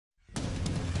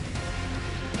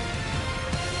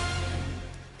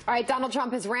All right, Donald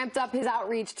Trump has ramped up his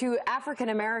outreach to African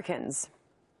Americans.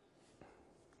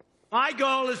 My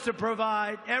goal is to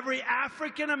provide every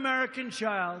African American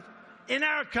child in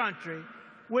our country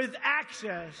with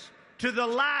access to the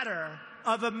ladder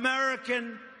of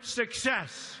American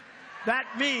success. That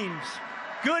means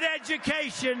good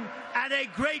education and a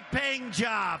great paying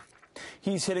job.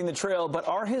 He's hitting the trail, but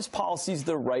are his policies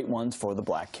the right ones for the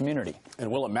black community?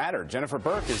 And will it matter? Jennifer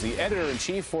Burke is the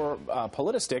editor-in-chief for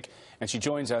PolitiStick, and she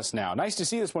joins us now. Nice to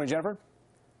see you this morning, Jennifer.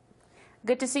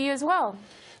 Good to see you as well.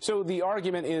 So the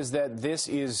argument is that this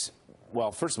is,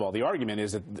 well, first of all, the argument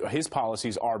is that his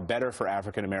policies are better for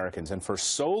African Americans. And for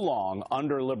so long,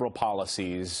 under liberal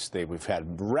policies, we've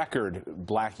had record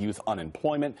black youth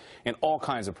unemployment and all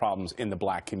kinds of problems in the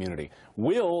black community.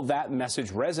 Will that message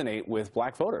resonate with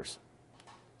black voters?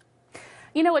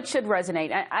 You know, it should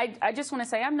resonate. I just want to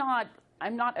say I'm not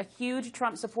a huge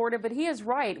Trump supporter, but he is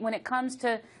right when it comes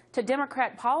to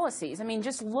Democrat policies. I mean,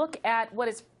 just look at what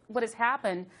has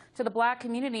happened to the black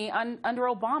community under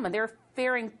Obama. They're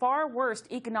faring far worse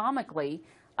economically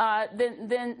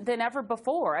than ever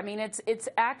before. I mean, it's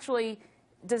actually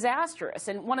disastrous.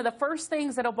 And one of the first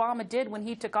things that Obama did when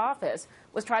he took office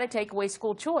was try to take away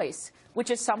school choice, which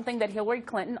is something that Hillary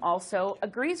Clinton also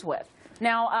agrees with.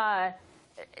 Now,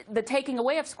 the taking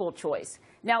away of school choice.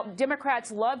 Now,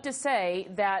 Democrats love to say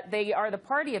that they are the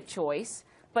party of choice,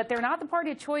 but they're not the party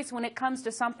of choice when it comes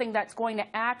to something that's going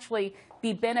to actually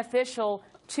be beneficial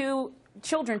to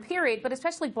children, period, but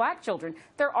especially black children.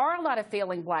 There are a lot of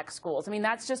failing black schools. I mean,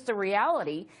 that's just the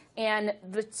reality. And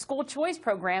the school choice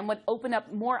program would open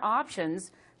up more options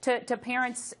to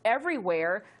parents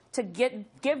everywhere to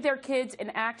give their kids an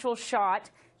actual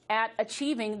shot at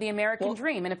achieving the American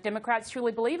dream. And if Democrats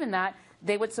truly believe in that,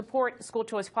 they would support school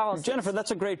choice policies. Jennifer, that's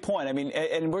a great point. I mean,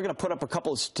 and we're going to put up a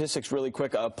couple of statistics really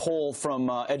quick. A poll from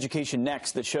Education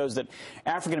Next that shows that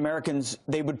African Americans,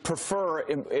 they would prefer,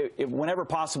 whenever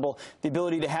possible, the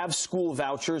ability to have school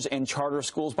vouchers and charter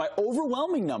schools by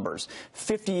overwhelming numbers.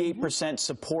 58%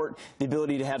 support the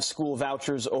ability to have school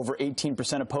vouchers, over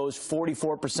 18% opposed.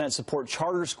 44% support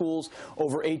charter schools,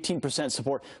 over 18%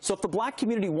 support. So if the black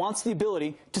community wants the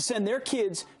ability to send their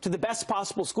kids to the best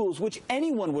possible schools, which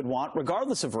anyone would want,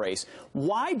 regardless of race,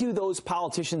 why do those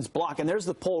politicians block? And there's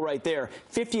the poll right there.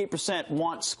 58%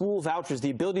 want school vouchers,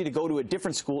 the ability to go to a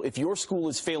different school if your school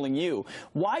is failing you.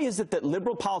 Why is it that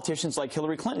liberal politicians like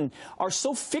Hillary Clinton are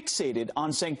so fixated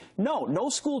on saying, no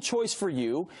school choice for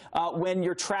you when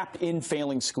you're trapped in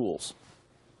failing schools?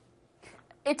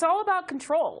 It's all about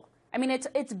control. I mean,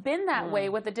 it's been that way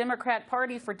with the Democrat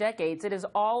Party for decades. It is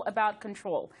all about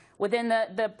control. Within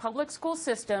the public school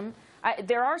system,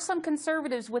 there are some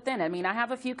conservatives within it. I mean, I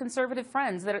have a few conservative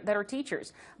friends that are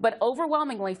teachers. But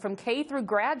overwhelmingly, from K through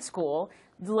grad school,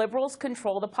 liberals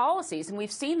control the policies. And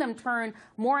we've seen them turn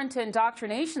more into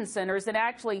indoctrination centers than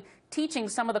actually teaching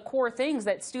some of the core things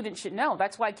that students should know.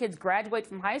 That's why kids graduate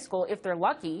from high school, if they're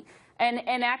lucky,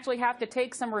 and actually have to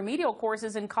take some remedial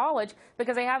courses in college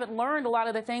because they haven't learned a lot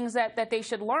of the things that they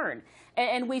should learn.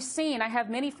 And we've seen, I have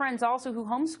many friends also who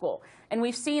homeschool, and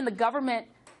we've seen the government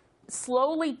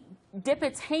slowly dip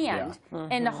its hand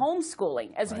into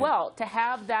homeschooling as well to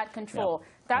have that control.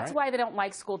 That's why they don't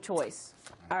like school choice.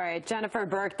 All right, Jennifer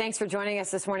Burke, thanks for joining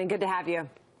us this morning. Good to have you.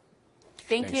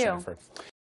 Thanks, Jennifer.